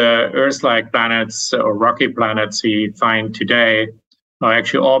 most of the Earth-like planets or rocky planets we find today are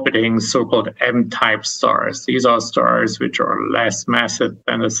actually orbiting so-called M-type stars. These are stars which are less massive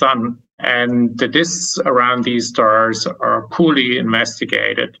than the Sun. And the disks around these stars are poorly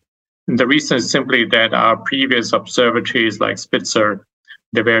investigated. And the reason is simply that our previous observatories like Spitzer,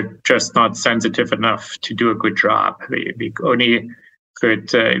 they were just not sensitive enough to do a good job. We only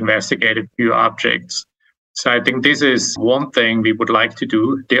could investigate a few objects. So I think this is one thing we would like to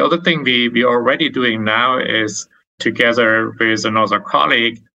do. The other thing we are already doing now is, together with another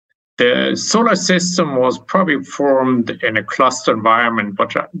colleague, the solar system was probably formed in a cluster environment.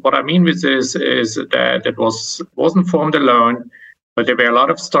 But what I mean with this is that it wasn't formed alone, but there were a lot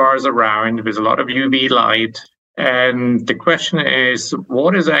of stars around with a lot of UV light. And the question is,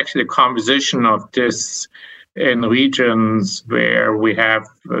 what is actually the composition of this in regions where we have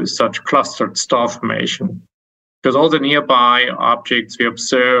such clustered star formation? Because all the nearby objects we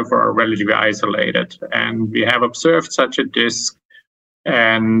observe are relatively isolated. And we have observed such a disk.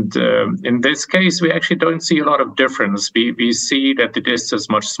 And in this case, we actually don't see a lot of difference. We see that the disk is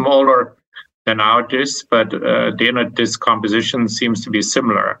much smaller than our disk, but the inner disk composition seems to be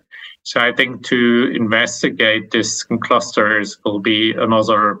similar. So I think to investigate disk clusters will be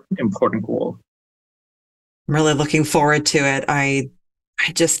another important goal. I'm really looking forward to it. I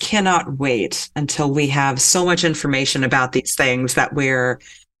just cannot wait until we have so much information about these things that we're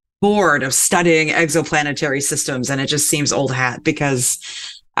bored of studying exoplanetary systems and it just seems old hat, because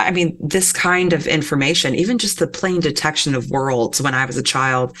I mean, this kind of information, even just the plain detection of worlds when I was a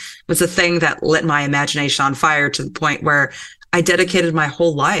child, was a thing that lit my imagination on fire to the point where I dedicated my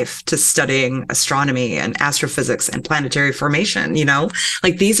whole life to studying astronomy and astrophysics and planetary formation, you know?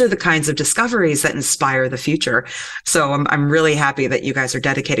 Like, these are the kinds of discoveries that inspire the future. So I'm really happy that you guys are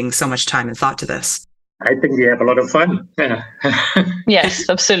dedicating so much time and thought to this. I think we have a lot of fun. Yeah. Yes,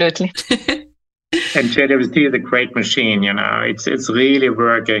 absolutely. And JWST is a great machine, you know. It's really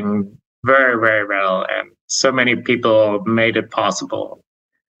working very, very well. And so many people made it possible.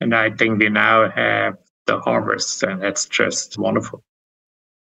 And I think we now have the harvest, and that's just wonderful.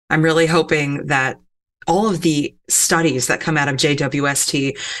 I'm really hoping that all of the studies that come out of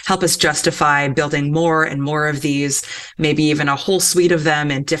JWST help us justify building more and more of these, maybe even a whole suite of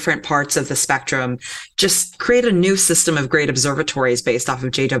them in different parts of the spectrum. Just create a new system of great observatories based off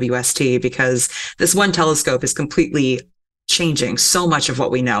of JWST, because this one telescope is completely changing so much of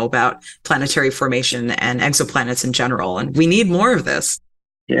what we know about planetary formation and exoplanets in general. And we need more of this.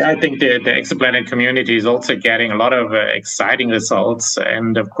 Yeah, I think the exoplanet community is also getting a lot of exciting results.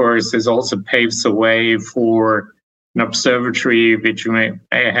 And of course, this also paves the way for an observatory, which we may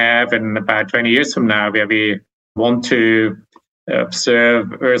have in about 20 years from now, where we want to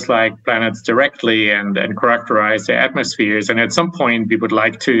observe Earth-like planets directly and characterize their atmospheres. And at some point, we would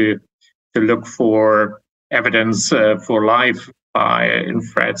like to look for evidence for life by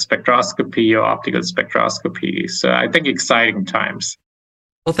infrared spectroscopy or optical spectroscopy. So I think exciting times.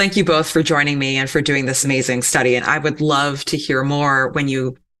 Well, thank you both for joining me and for doing this amazing study. And I would love to hear more when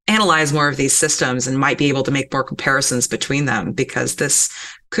you analyze more of these systems and might be able to make more comparisons between them, because this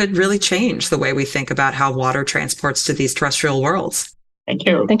could really change the way we think about how water transports to these terrestrial worlds. Thank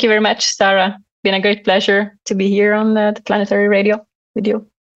you. Thank you very much, Sarah. Been a great pleasure to be here on the Planetary Radio with you.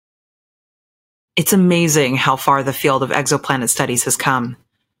 It's amazing how far the field of exoplanet studies has come.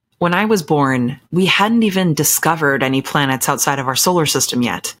 When I was born, we hadn't even discovered any planets outside of our solar system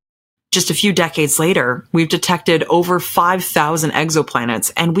yet. Just a few decades later, we've detected over 5,000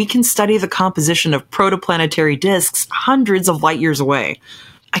 exoplanets, and we can study the composition of protoplanetary disks hundreds of light years away.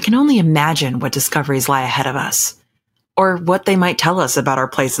 I can only imagine what discoveries lie ahead of us, or what they might tell us about our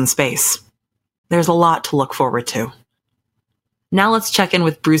place in space. There's a lot to look forward to. Now let's check in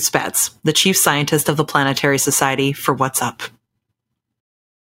with Bruce Betts, the chief scientist of the Planetary Society, for What's Up.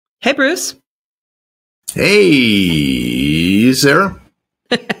 Hey, Bruce. Hey, Sarah.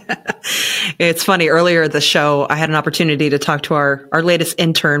 It's funny. Earlier in the show, I had an opportunity to talk to our latest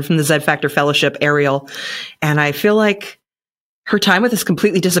intern from the Z Factor Fellowship, Ariel, and I feel like her time with us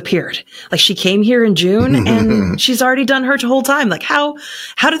completely disappeared. Like, she came here in June and she's already done her whole time. Like, how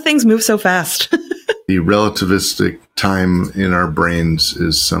do things move so fast? The relativistic time in our brains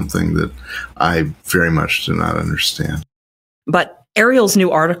is something that I very much do not understand. But Ariel's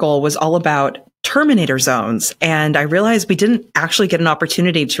new article was all about terminator zones, and I realized we didn't actually get an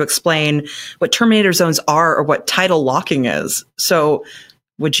opportunity to explain what terminator zones are or what tidal locking is. So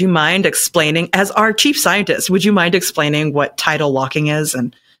would you mind explaining, as our chief scientist, would you mind explaining what tidal locking is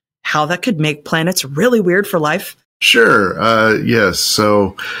and how that could make planets really weird for life? Sure. Yes.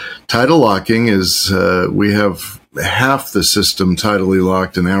 So tidal locking is, we have half the system tidally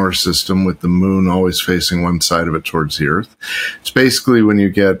locked in our system, with the moon always facing one side of it towards the Earth. It's basically when you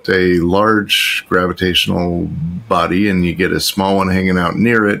get a large gravitational body and you get a small one hanging out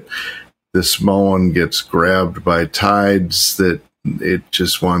near it, the small one gets grabbed by tides that it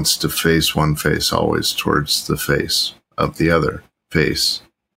just wants to face one face always towards the face of the other face.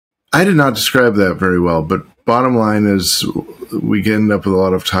 I did not describe that very well, but bottom line is we end up with a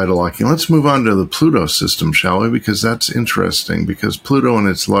lot of tidal locking. Let's move on to the Pluto system, shall we? Because that's interesting, because Pluto and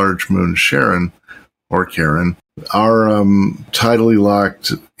its large moon Charon, or Charon, are tidally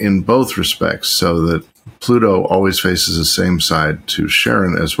locked in both respects, so that Pluto always faces the same side to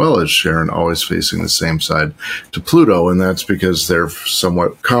Charon, as well as Charon always facing the same side to Pluto, and that's because they're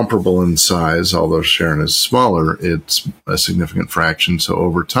somewhat comparable in size. Although Charon is smaller, it's a significant fraction. So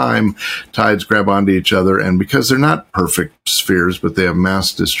over time, tides grab onto each other, and because they're not perfect spheres, but they have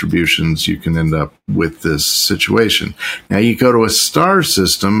mass distributions, you can end up with this situation. Now you go to a star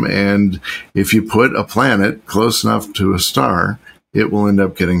system, and if you put a planet close enough to a star, it will end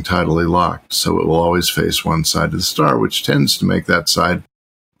up getting tidally locked. So it will always face one side of the star, which tends to make that side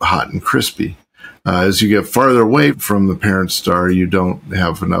hot and crispy. As you get farther away from the parent star, you don't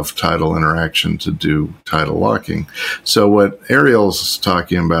have enough tidal interaction to do tidal locking. So what Ariel's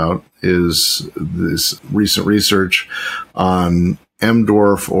talking about is this recent research on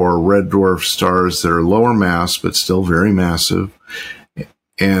M-dwarf or red dwarf stars that are lower mass, but still very massive,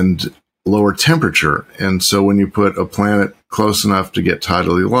 and lower temperature. And so when you put a planet close enough to get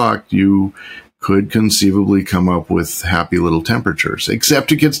tidally locked, you could conceivably come up with happy little temperatures,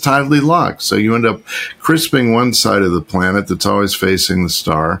 except it gets tidally locked. So you end up crisping one side of the planet that's always facing the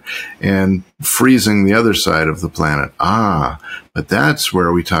star and freezing the other side of the planet. But that's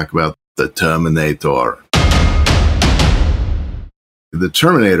where we talk about the Terminator. The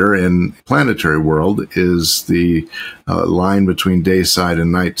terminator in planetary world is the line between day side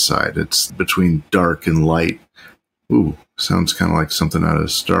and night side. It's between dark and light. Ooh, sounds kind of like something out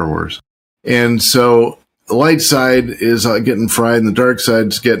of Star Wars. And so the light side is getting fried and the dark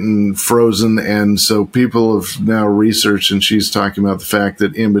side's getting frozen. And so people have now researched, and she's talking about the fact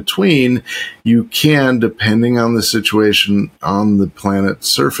that in between, you can, depending on the situation on the planet's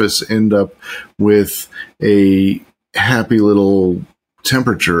surface, end up with a happy little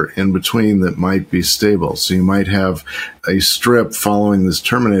temperature in between that might be stable. So you might have a strip following this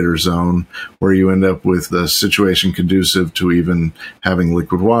terminator zone where you end up with the situation conducive to even having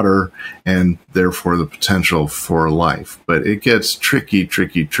liquid water and therefore the potential for life. But it gets tricky,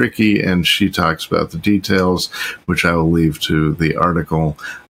 and she talks about the details, which I will leave to the article.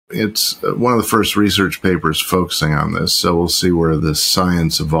 It's one of the first research papers focusing on this, so we'll see where this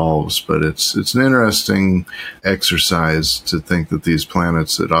science evolves. But it's an interesting exercise to think that these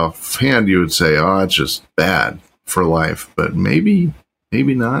planets that offhand you would say, oh, it's just bad for life. But maybe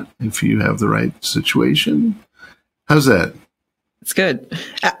not if you have the right situation. How's that? It's good.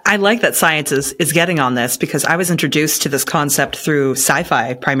 I like that science is getting on this, because I was introduced to this concept through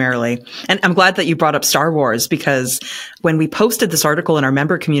sci-fi primarily. And I'm glad that you brought up Star Wars, because when we posted this article in our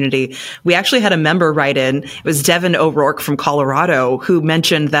member community, we actually had a member write in. It was Devin O'Rourke from Colorado, who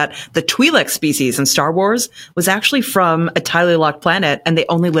mentioned that the Twi'lek species in Star Wars was actually from a tidally locked planet, and they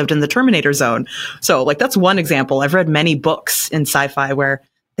only lived in the Terminator zone. So that's one example. I've read many books in sci-fi where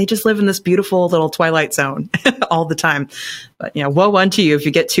they just live in this beautiful little twilight zone all the time. But, woe unto you if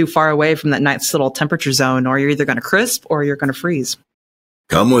you get too far away from that nice little temperature zone, or you're either going to crisp or you're going to freeze.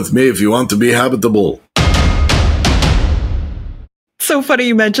 Come with me if you want to be habitable. So funny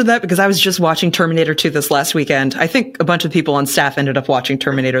you mentioned that, because I was just watching Terminator 2 this last weekend. I think a bunch of people on staff ended up watching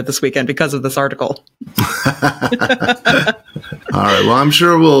Terminator this weekend because of this article. All right. Well, I'm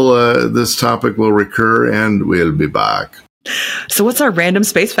sure this topic will recur, and we'll be back. So what's our random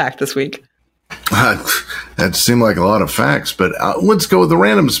space fact this week? That seemed like a lot of facts, but let's go with the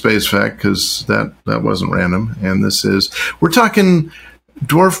random space fact, because that wasn't random. And this is, we're talking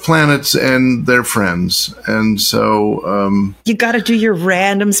dwarf planets and their friends. And so... you got to do your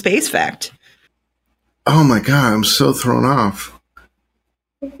random space fact. Oh my God, I'm so thrown off.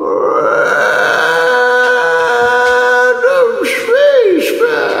 Random space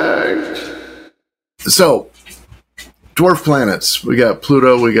fact. So... dwarf planets. We got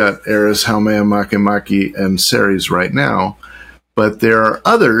Pluto, we got Eris, Haumea, Makemake, and Ceres right now. But there are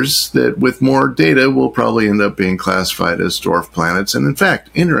others that, with more data, will probably end up being classified as dwarf planets. And in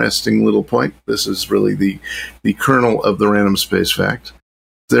fact, interesting little point. This is really the kernel of the random space fact.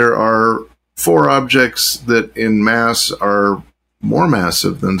 There are 4 objects that in mass are more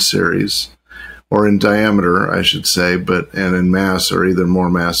massive than Ceres, or in diameter, I should say, and in mass are either more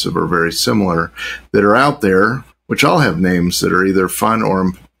massive or very similar, that are out there, which all have names that are either fun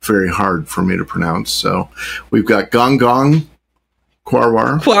or very hard for me to pronounce. So we've got Gong Gong,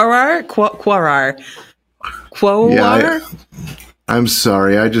 Quarar. Yeah, I'm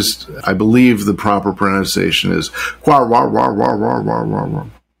sorry. I believe the proper pronunciation is Quarar.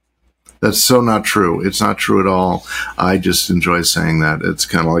 That's so not true. It's not true at all. I just enjoy saying that. It's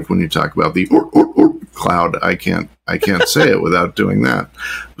kind of like when you talk about the cloud. I can't say it without doing that.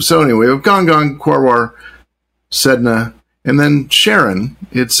 So anyway, we have Gong Gong, Quarar, Sedna, and then Charon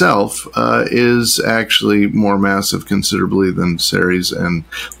itself is actually more massive considerably than Ceres and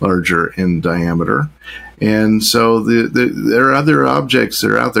larger in diameter. And so there are other objects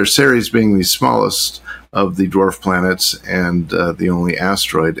that are out there, Ceres being the smallest of the dwarf planets and the only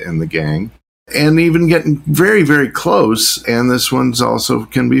asteroid in the gang. And even getting very, very close, and this one's also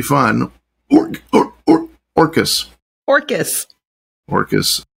can be fun, Orcus.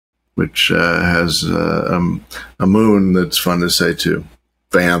 Orcus, which has a moon that's fun to say too.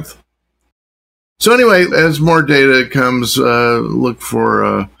 Vanth. So anyway, as more data comes, look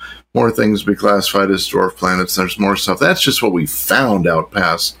for more things to be classified as dwarf planets. There's more stuff. That's just what we found out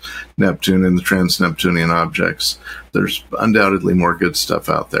past Neptune and the trans-Neptunian objects. There's undoubtedly more good stuff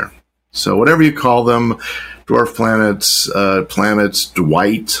out there. So whatever you call them, dwarf planets, planets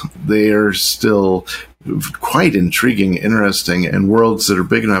Dwight, they are still quite intriguing, interesting, and worlds that are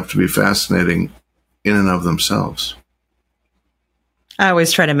big enough to be fascinating in and of themselves. I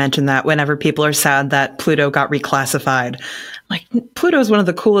always try to mention that whenever people are sad that Pluto got reclassified. Like, Pluto is one of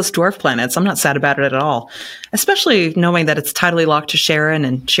the coolest dwarf planets. I'm not sad about it at all, especially knowing that it's tidally locked to Charon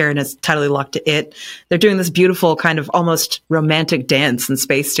and Charon is tidally locked to it. They're doing this beautiful kind of almost romantic dance in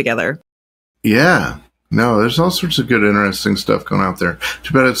space together. Yeah. No, there's all sorts of good, interesting stuff going out there.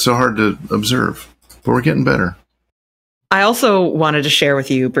 Too bad it's so hard to observe, but we're getting better. I also wanted to share with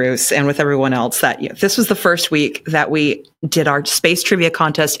you, Bruce, and with everyone else that this was the first week that we did our space trivia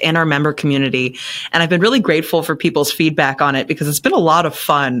contest in our member community. And I've been really grateful for people's feedback on it because it's been a lot of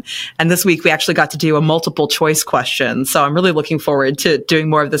fun. And this week we actually got to do a multiple choice question. So I'm really looking forward to doing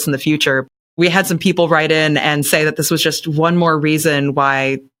more of this in the future. We had some people write in and say that this was just one more reason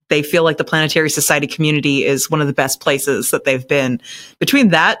why they feel like the Planetary Society community is one of the best places that they've been. Between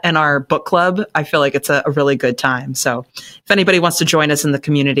that and our book club, I feel like it's a really good time. So if anybody wants to join us in the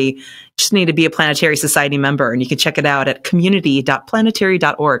community, just need to be a Planetary Society member, and you can check it out at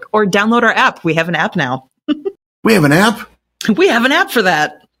community.planetary.org or download our app. We have an app now. We have an app? We have an app for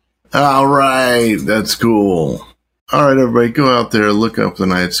that. All right. That's cool. All right, everybody, go out there, look up the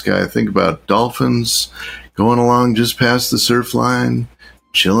night sky. Think about dolphins going along just past the surf line,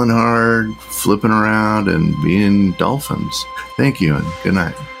 chilling hard, flipping around, and being dolphins. Thank you, and good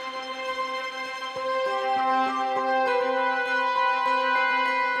night.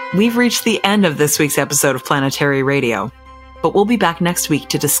 We've reached the end of this week's episode of Planetary Radio, but we'll be back next week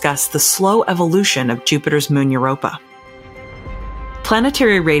to discuss the slow evolution of Jupiter's moon Europa.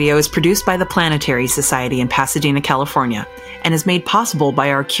 Planetary Radio is produced by the Planetary Society in Pasadena, California, and is made possible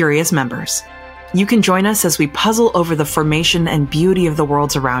by our curious members. You can join us as we puzzle over the formation and beauty of the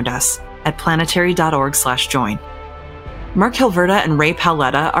worlds around us at planetary.org/join. Mark Hilverda and Ray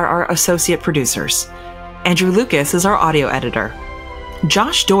Paoletta are our associate producers. Andrew Lucas is our audio editor.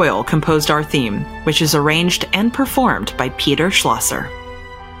 Josh Doyle composed our theme, which is arranged and performed by Peter Schlosser.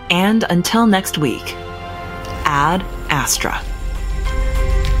 And until next week, Ad Astra.